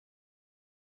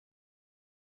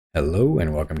Hello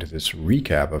and welcome to this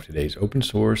recap of today's open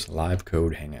source live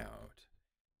code hangout.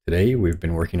 Today we've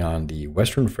been working on the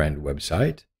Western Friend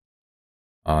website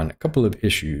on a couple of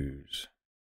issues.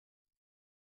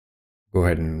 Go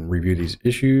ahead and review these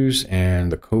issues and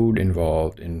the code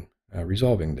involved in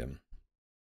resolving them.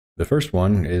 The first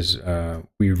one is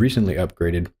we recently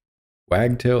upgraded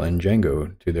Wagtail and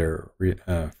Django to their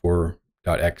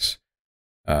 4.x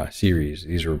series.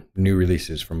 These are new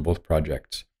releases from both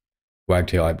projects.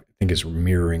 Wagtail, I think, is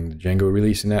mirroring the Django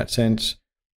release in that sense.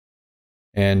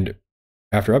 And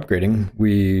after upgrading,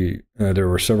 there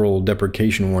were several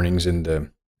deprecation warnings in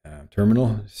the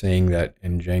terminal saying that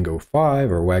in Django 5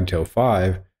 or Wagtail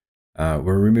 5,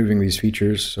 we're removing these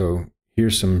features. So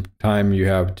here's some time you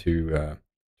have to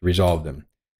resolve them.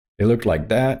 They looked like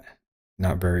that,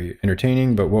 not very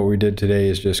entertaining, but what we did today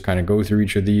is just kind of go through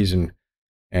each of these and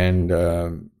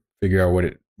figure out what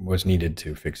it was needed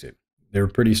to fix it. They're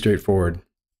pretty straightforward.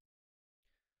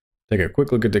 Take a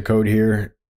quick look at the code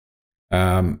here.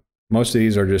 Most of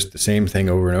these are just the same thing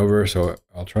over and over, so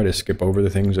I'll try to skip over the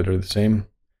things that are the same.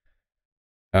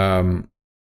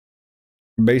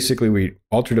 Basically, we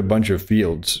altered a bunch of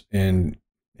fields, and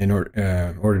in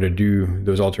order to do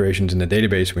those alterations in the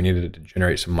database, we needed to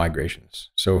generate some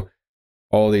migrations. So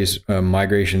all these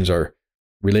migrations are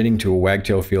relating to a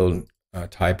Wagtail field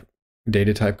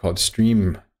data type called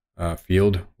stream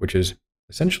field, which is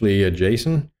essentially a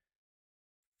JSON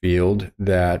field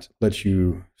that lets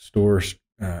you store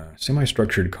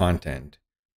semi-structured content.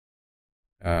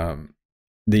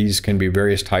 These can be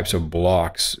various types of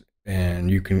blocks,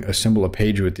 and you can assemble a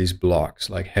page with these blocks,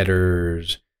 like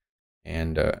headers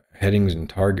and headings and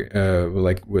target,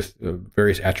 like with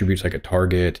various attributes like a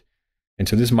target. And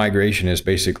so this migration is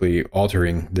basically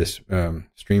altering this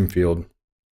stream field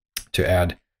to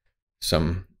add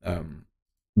some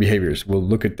behaviors. We'll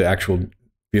look at the actual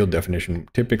field definition.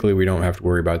 Typically, we don't have to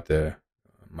worry about the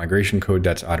migration code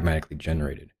that's automatically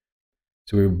generated.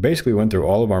 So we basically went through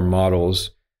all of our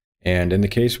models, and in the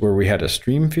case where we had a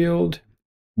stream field,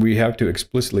 we have to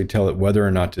explicitly tell it whether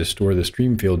or not to store the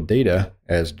stream field data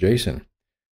as JSON.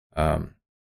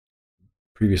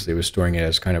 Previously, it was storing it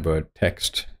as kind of a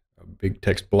big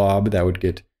text blob that would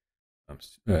get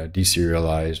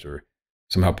deserialized or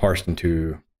somehow parsed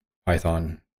into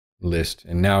Python list.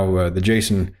 And now the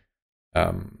JSON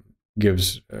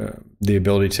gives the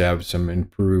ability to have some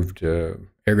improved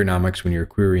ergonomics when you're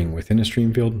querying within a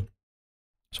stream field.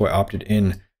 So I opted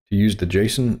in to use the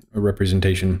JSON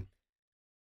representation.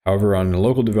 However, on the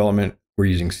local development, we're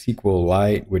using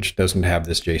SQLite, which doesn't have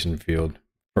this JSON field.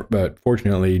 But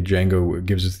fortunately, Django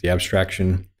gives us the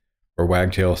abstraction, or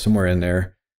Wagtail somewhere in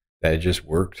there, that it just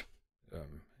worked.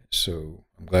 So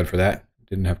I'm glad for that.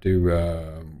 Didn't have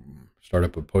to start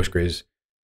up a Postgres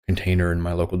container in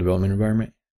my local development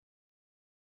environment.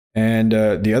 And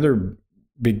the other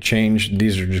big change,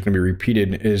 these are just going to be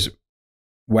repeated, is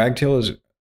Wagtail is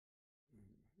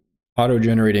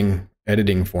auto-generating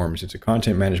editing forms. It's a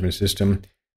content management system.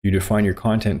 You define your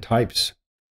content types.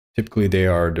 Typically, they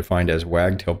are defined as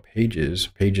Wagtail pages.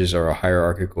 Pages are a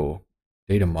hierarchical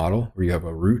data model where you have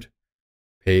a root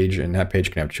page, and that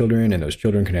page can have children, and those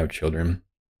children can have children.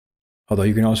 Although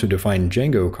you can also define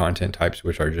Django content types,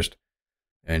 which are just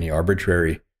any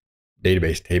arbitrary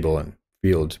database table and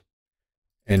fields.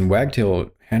 And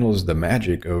Wagtail handles the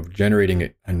magic of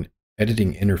generating an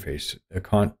editing interface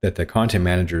that the content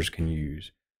managers can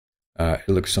use. It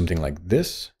looks something like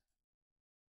this,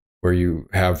 where you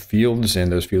have fields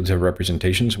and those fields have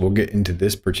representations. We'll get into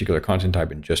this particular content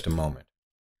type in just a moment.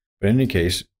 But in any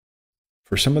case,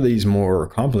 for some of these more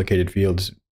complicated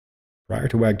fields, prior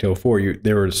to Wagtail 4,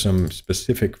 there were some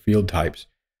specific field types,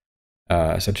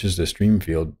 such as the stream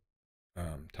field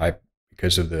type,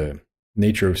 because of the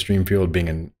nature of stream field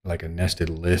being like a nested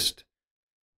list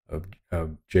of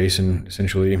JSON,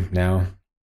 essentially. Now,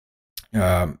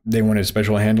 they wanted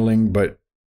special handling, but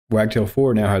Wagtail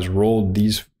 4 now has rolled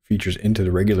these features into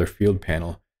the regular field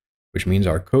panel, which means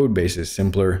our code base is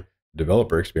simpler, the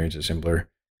developer experience is simpler.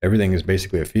 Everything is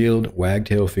basically a field.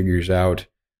 Wagtail figures out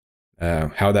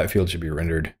how that field should be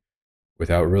rendered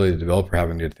without really the developer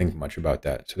having to think much about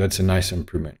that. So that's a nice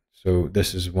improvement. So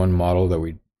this is one model that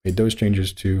we made those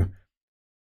changes to.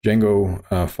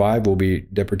 Django 5 will be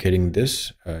deprecating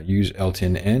this, use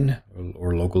LTN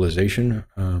or localization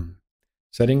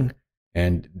setting,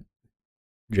 and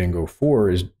Django 4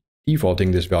 is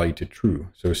defaulting this value to true.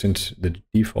 So since the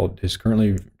default is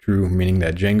currently true, meaning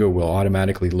that Django will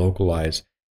automatically localize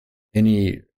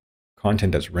any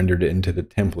content that's rendered into the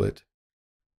template,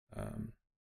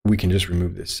 we can just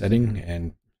remove this setting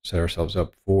and set ourselves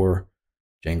up for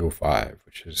Django 5,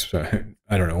 which is,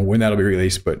 I don't know when that'll be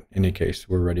released, but in any case,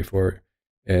 we're ready for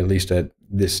it, at least at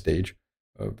this stage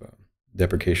of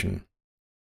deprecation.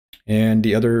 And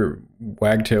the other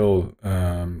Wagtail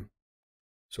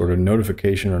sort of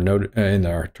notification or note in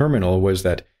our terminal was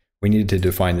that we needed to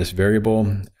define this variable,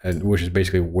 which is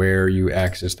basically where you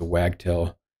access the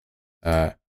Wagtail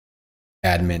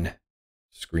admin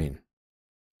screen.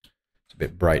 It's a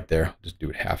bit bright there. I'll just do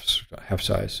it half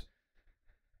size.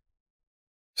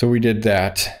 So we did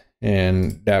that,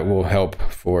 and that will help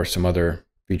for some other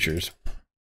features,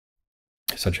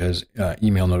 such as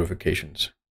email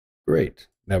notifications. Great,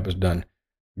 that was done.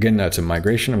 Again, that's a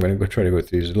migration. I'm going to try to go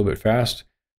through these a little bit fast.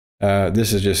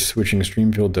 This is just switching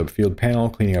stream field to field panel,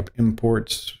 cleaning up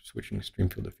imports, switching stream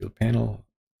field to field panel.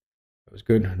 That was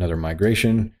good. Another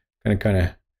migration. Kind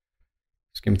of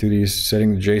skim through these,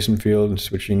 setting the JSON field,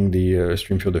 switching the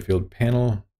stream field to field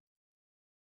panel.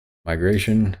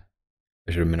 Migration.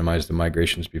 I should have minimized the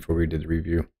migrations before we did the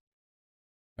review.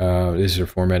 These are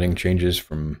formatting changes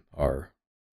from our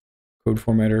code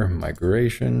formatter.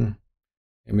 Migration.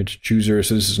 Image chooser.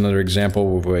 So this is another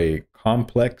example of a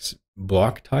complex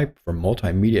block type for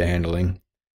multimedia handling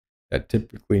that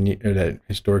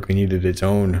historically needed its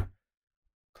own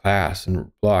class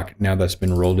and block. Now that's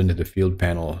been rolled into the field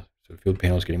panel. So the field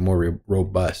panel is getting more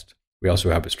robust. We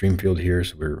also have a stream field here,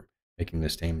 so we're making the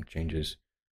same changes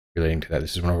relating to that.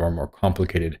 This is one of our more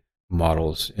complicated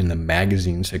models in the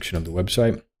magazine section of the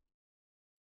website.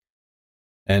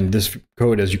 And this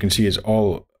code, as you can see, is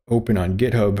all open on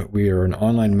GitHub. We are an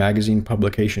online magazine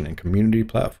publication and community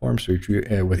platform, so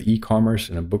with e-commerce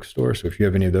and a bookstore. So if you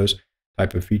have any of those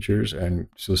type of features and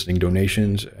soliciting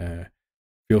donations,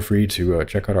 feel free to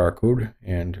check out our code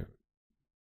and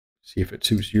see if it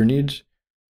suits your needs.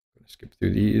 Skip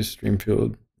through these, stream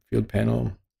field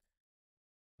panel.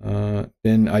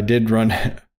 Then I did run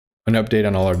an update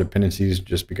on all our dependencies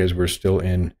just because we're still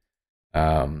in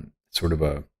sort of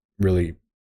a really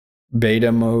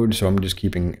beta mode, so I'm just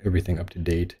keeping everything up to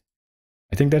date.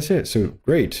 I think that's it. So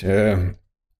great.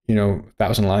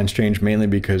 1,000 lines changed mainly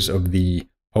because of the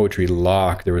poetry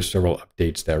lock. There were several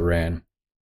updates that ran,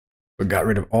 but got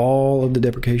rid of all of the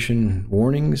deprecation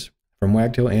warnings from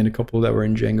Wagtail and a couple that were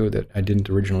in Django that I didn't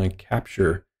originally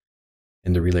capture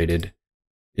in the related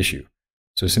issue.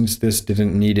 So since this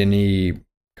didn't need any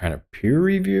kind of peer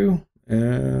review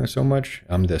so much,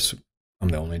 I'm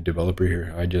the only developer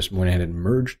here. I just went ahead and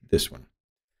merged this one.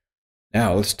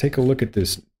 Now let's take a look at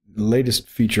this latest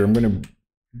feature. I'm going to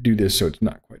do this so it's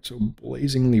not quite so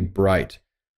blazingly bright.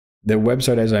 The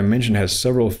website, as I mentioned, has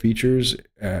several features.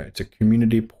 It's a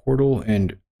community portal,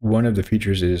 and one of the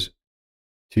features is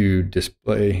to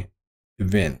display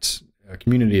events,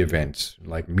 community events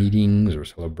like meetings or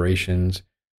celebrations.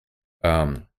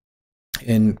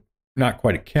 And not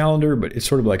quite a calendar, but it's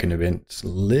sort of like an events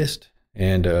list.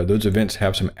 And those events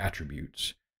have some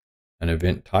attributes. An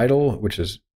event title, which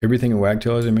is everything in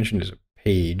Wagtail, as I mentioned, is a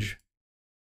page.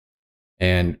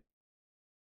 And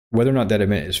whether or not that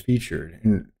event is featured.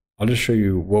 And I'll just show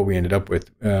you what we ended up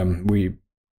with. We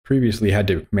previously had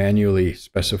to manually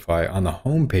specify on the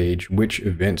home page which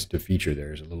events to feature.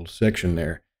 There's a little section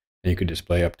there, and you could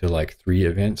display up to like 3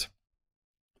 events.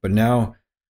 But now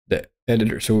the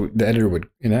editor would,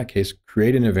 in that case,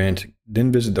 create an event,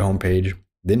 then visit the home page,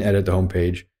 then edit the home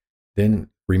page, then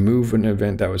remove an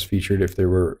event that was featured if there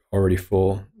were already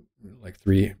full, like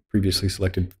 3 previously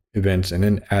selected events, and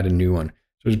then add a new one.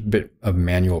 So there's a bit of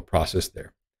manual process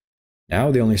there.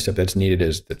 Now the only step that's needed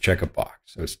is the checkup box.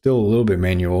 So it's still a little bit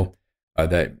manual.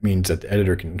 That means that the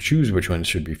editor can choose which ones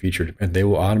should be featured, and they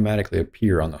will automatically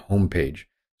appear on the home page.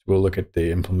 So we'll look at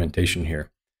the implementation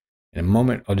here. In a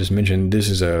moment, I'll just mention this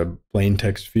is a plain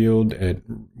text field.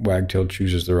 Wagtail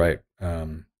chooses the right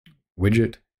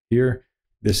widget here.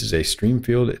 This is a stream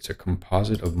field. It's a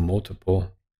composite of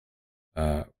multiple,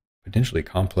 potentially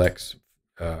complex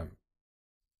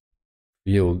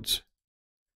fields,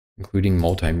 including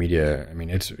multimedia. I mean,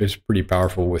 it's pretty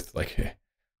powerful with like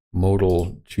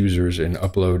modal choosers and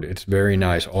upload. It's very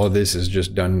nice. All of this is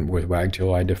just done with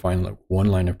Wagtail. I define like 1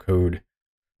 line of code,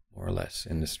 more or less,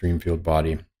 in the stream field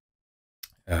body.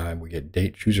 We get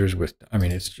date choosers with, I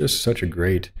mean, it's just such a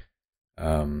great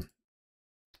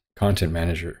content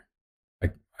manager.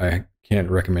 I can't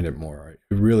recommend it more.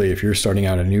 Really, if you're starting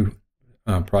out a new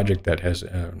project that has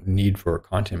a need for a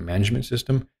content management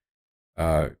system,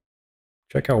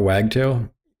 check out Wagtail.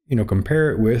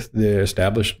 Compare it with the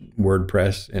established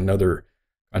WordPress and other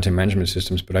content management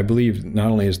systems. But I believe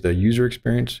not only is the user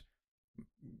experience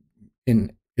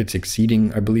it's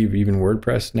exceeding, I believe, even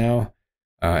WordPress now,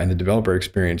 and the developer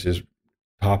experience is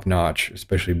top notch,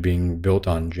 especially being built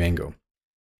on Django.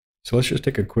 So let's just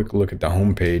take a quick look at the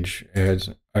home page. As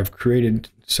I've created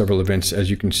several events, as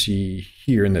you can see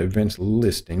here in the events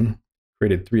listing,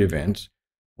 created 3 events,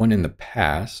 one in the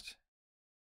past.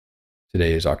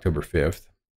 Today is October 5th,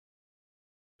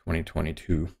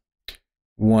 2022.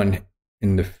 One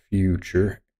in the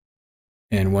future,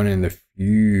 and one in the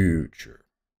future-ish.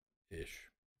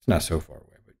 It's not so far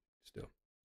away, but still.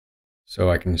 So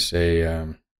I can say,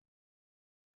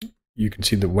 you can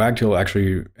see the Wagtail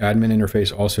actually admin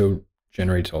interface also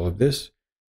generates all of this.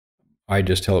 I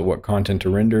just tell it what content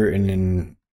to render and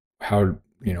then how,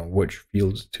 which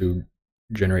fields to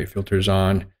generate filters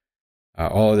on.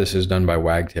 All of this is done by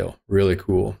Wagtail. Really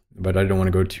cool. But I don't want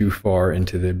to go too far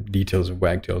into the details of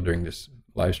Wagtail during this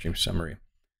live stream summary.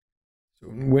 So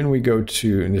when we go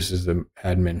to, and this is the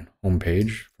admin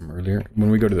homepage from earlier,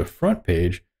 when we go to the front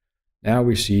page, now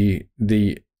we see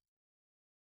the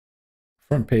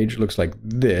front page looks like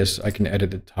this. I can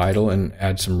edit the title and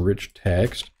add some rich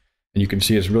text. And you can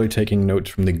see it's really taking notes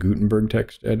from the Gutenberg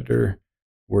text editor,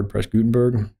 WordPress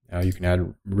Gutenberg. You can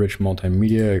add rich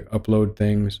multimedia, upload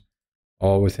things,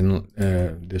 all within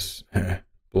this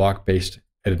block-based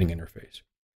editing interface.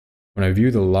 When I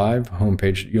view the live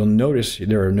homepage, you'll notice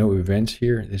there are no events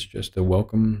here. It's just a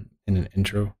welcome and an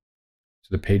intro. So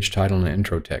the page title and the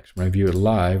intro text. When I view it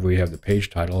live, we have the page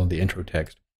title and the intro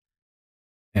text.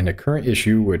 And a current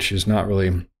issue, which is not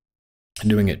really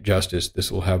doing it justice. This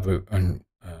will have an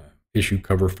issue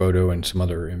cover photo and some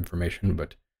other information,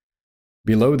 but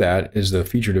below that is the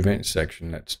featured events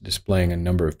section that's displaying a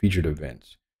number of featured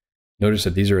events. Notice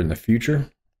that these are in the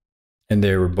future, and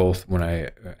they were both, when I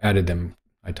added them,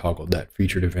 I toggled that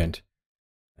featured event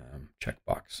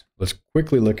checkbox. Let's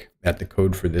quickly look at the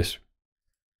code for this.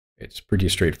 It's pretty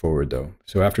straightforward though.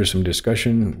 So after some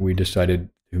discussion, we decided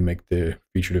to make the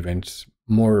featured events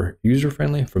more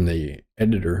user-friendly from the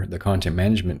editor, the content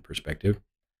management perspective,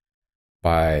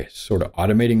 by sort of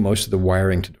automating most of the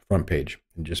wiring to the front page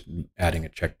and just adding a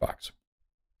checkbox.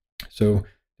 So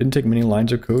didn't take many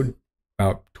lines of code,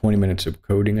 about 20 minutes of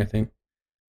coding, I think.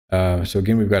 So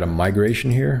again, we've got a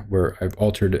migration here where I've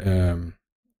altered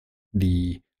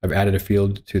I've added a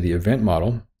field to the event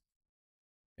model,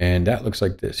 and that looks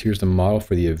like this. Here's the model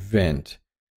for the event.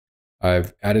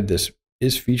 I've added this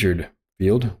is featured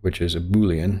field, which is a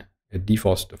Boolean. It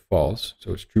defaults to false,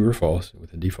 so it's true or false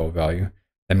with a default value.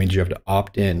 That means you have to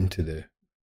opt in to the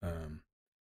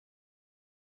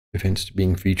events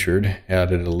being featured.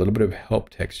 Added a little bit of help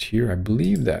text here. I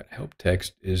believe that help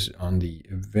text is on the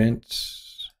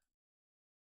events.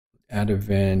 Add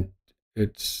event.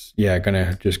 It's, yeah,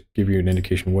 gonna just give you an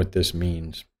indication what this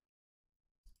means.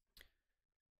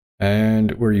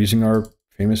 And we're using our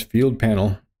famous field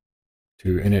panel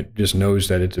and it just knows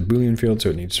that it's a Boolean field, so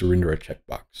it needs to render a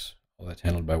checkbox. All that's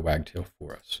handled by Wagtail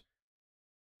for us.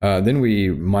 Then we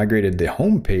migrated the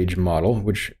homepage model,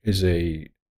 which is a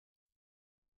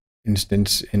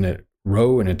instance in a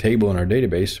row and a table in our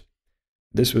database.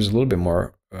 This was a little bit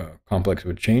more complex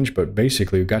of a change, but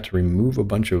basically we got to remove a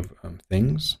bunch of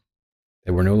things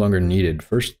that were no longer needed.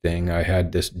 First thing, I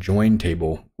had this join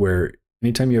table where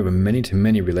anytime you have a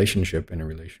many-to-many relationship in a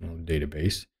relational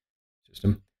database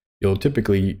system, you'll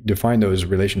typically define those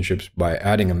relationships by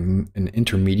adding an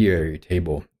intermediary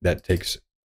table that takes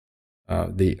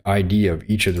the ID of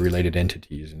each of the related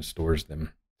entities and stores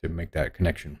them to make that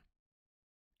connection,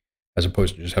 as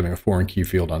opposed to just having a foreign key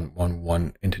field on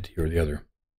one entity or the other,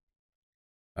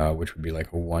 which would be like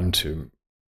a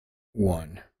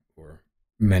 1-to-1 or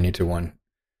many-to-1.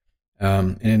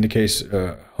 And in the case,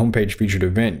 homepage featured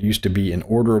event used to be an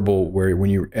orderable, where when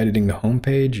you were editing the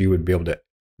homepage, you would be able to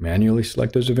manually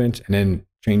select those events and then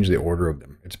change the order of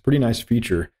them. It's a pretty nice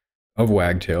feature of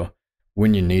Wagtail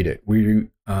when you need it. We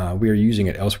are using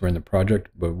it elsewhere in the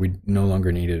project, but we no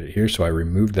longer needed it here, so I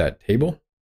removed that table.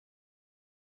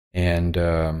 And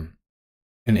an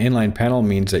inline panel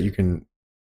means that you can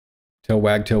tell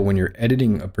Wagtail when you're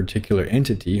editing a particular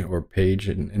entity or page,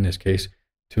 in this case,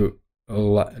 to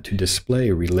display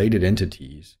related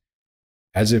entities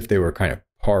as if they were kind of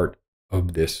part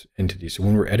of this entity. So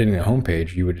when we're editing a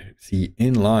homepage, you would see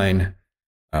inline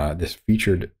this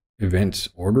featured events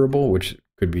orderable, which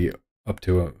could be up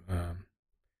to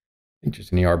I think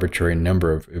just any arbitrary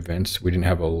number of events. We didn't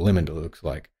have a limit, it looks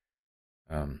like.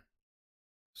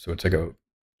 So it's like a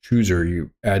chooser, you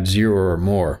add 0 or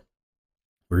more.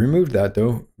 We removed that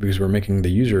though, because we're making the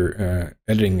user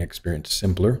editing experience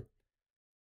simpler.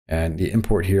 And the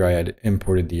import here, I had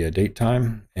imported the date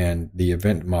time and the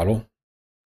event model.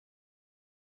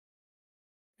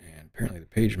 And apparently the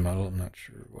page model, I'm not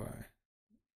sure why.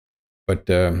 But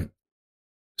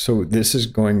so this is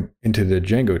going into the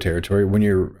Django territory. When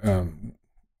you're,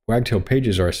 Wagtail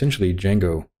pages are essentially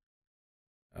Django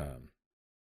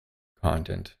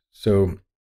content. So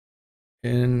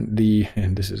and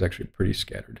this is actually pretty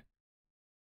scattered.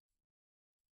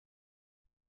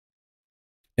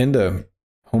 In the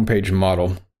HomePage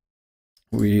model,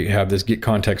 we have this get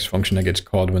context function that gets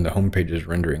called when the HomePage is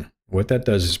rendering. What that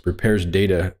does is prepares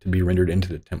data to be rendered into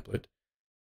the template.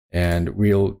 And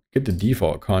we'll get the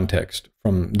default context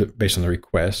based on the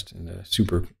request in the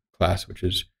super class, which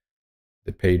is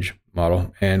the page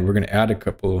model. And we're going to add a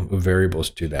couple of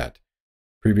variables to that.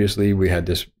 Previously, we had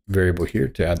this variable here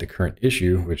to add the current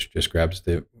issue, which just grabs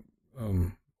the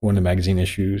one of the magazine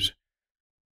issues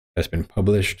that's been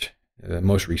published,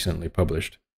 most recently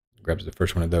published. Grabs the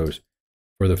first one of those.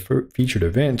 For the featured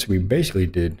events, we basically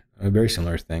did a very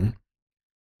similar thing.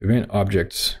 Event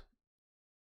objects,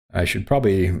 I should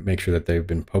probably make sure that they've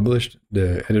been published.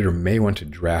 The editor may want to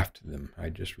draft them. I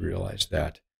just realized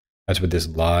that. That's what this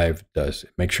live does.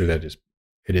 Make sure that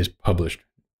it is published.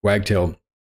 Wagtail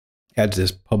adds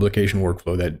this publication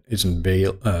workflow that isn't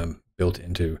built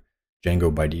into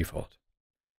Django by default.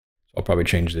 So I'll probably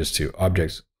change this to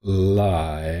objects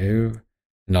live,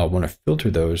 and I'll want to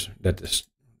filter those to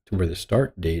where the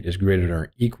start date is greater than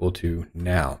or equal to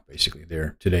now, basically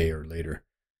there, today or later.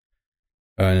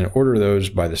 And order those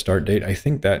by the start date. I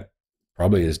think that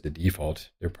probably is the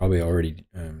default. They're probably already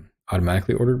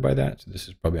automatically ordered by that, so this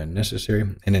is probably unnecessary.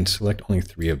 And then select only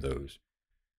 3 of those.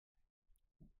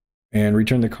 And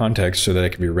return the context so that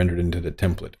it can be rendered into the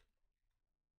template.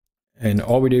 And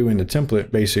all we do in the template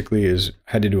basically is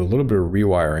had to do a little bit of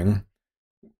rewiring.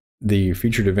 The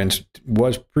featured events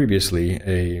was previously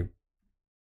a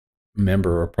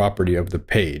member or property of the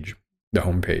page, the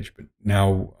home page, but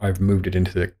now I've moved it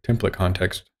into the template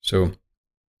context, so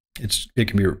it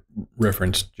can be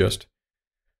referenced just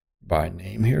by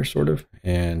name here, sort of.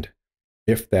 And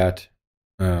if there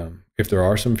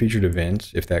are some featured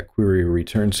events, if that query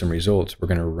returns some results, we're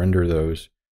going to render those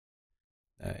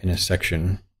in a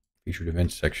section, featured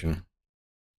events section.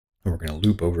 And we're going to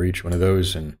loop over each one of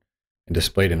those and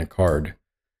display it in a card.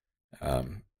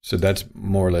 So that's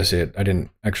more or less it. I didn't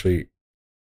actually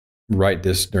write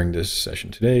this during this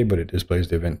session today, but it displays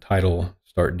the event title,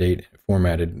 start date,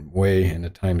 formatted way, and the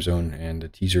time zone, and the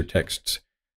teaser texts,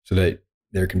 so that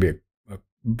there can be a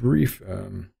brief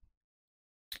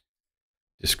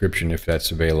description if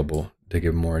that's available to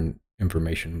give more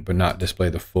information, but not display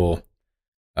the full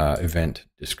event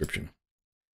description.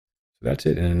 So that's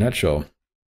it in a nutshell.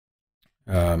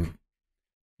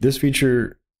 This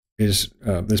feature is,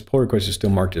 this pull request is still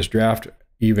marked as draft.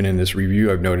 Even in this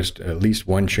review, I've noticed at least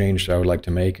one change that I would like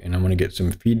to make, and I'm going to get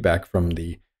some feedback from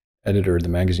the editor, the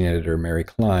magazine editor, Mary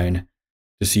Klein,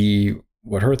 to see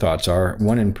what her thoughts are.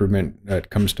 One improvement that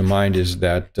comes to mind is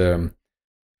that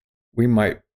we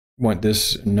might want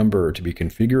this number to be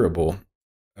configurable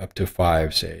up to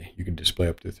 5, say. You could display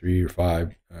up to 3 or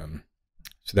 5.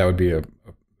 So that would be a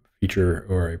feature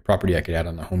or a property I could add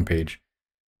on the home page.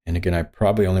 And again, I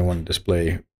probably only want to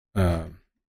display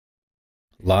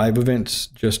live events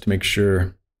just to make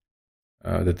sure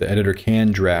that the editor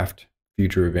can draft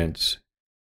future events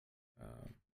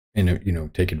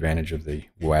and take advantage of the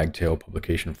Wagtail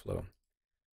publication flow.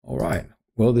 All right.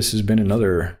 Well, this has been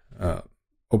another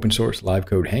open source live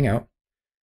code hangout.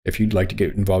 If you'd like to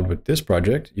get involved with this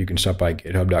project, you can stop by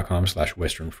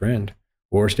github.com/westernfriend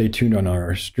or stay tuned on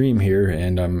our stream here.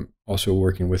 And I'm also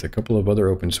working with a couple of other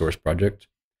open source projects,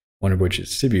 one of which is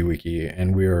CiviWiki,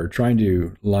 and we are trying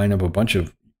to line up a bunch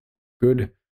of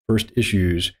good first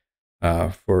issues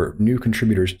for new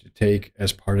contributors to take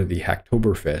as part of the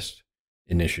Hacktoberfest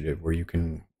initiative, where you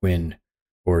can win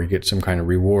or get some kind of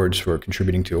rewards for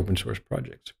contributing to open source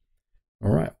projects.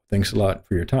 All right, thanks a lot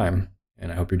for your time,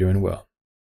 and I hope you're doing well.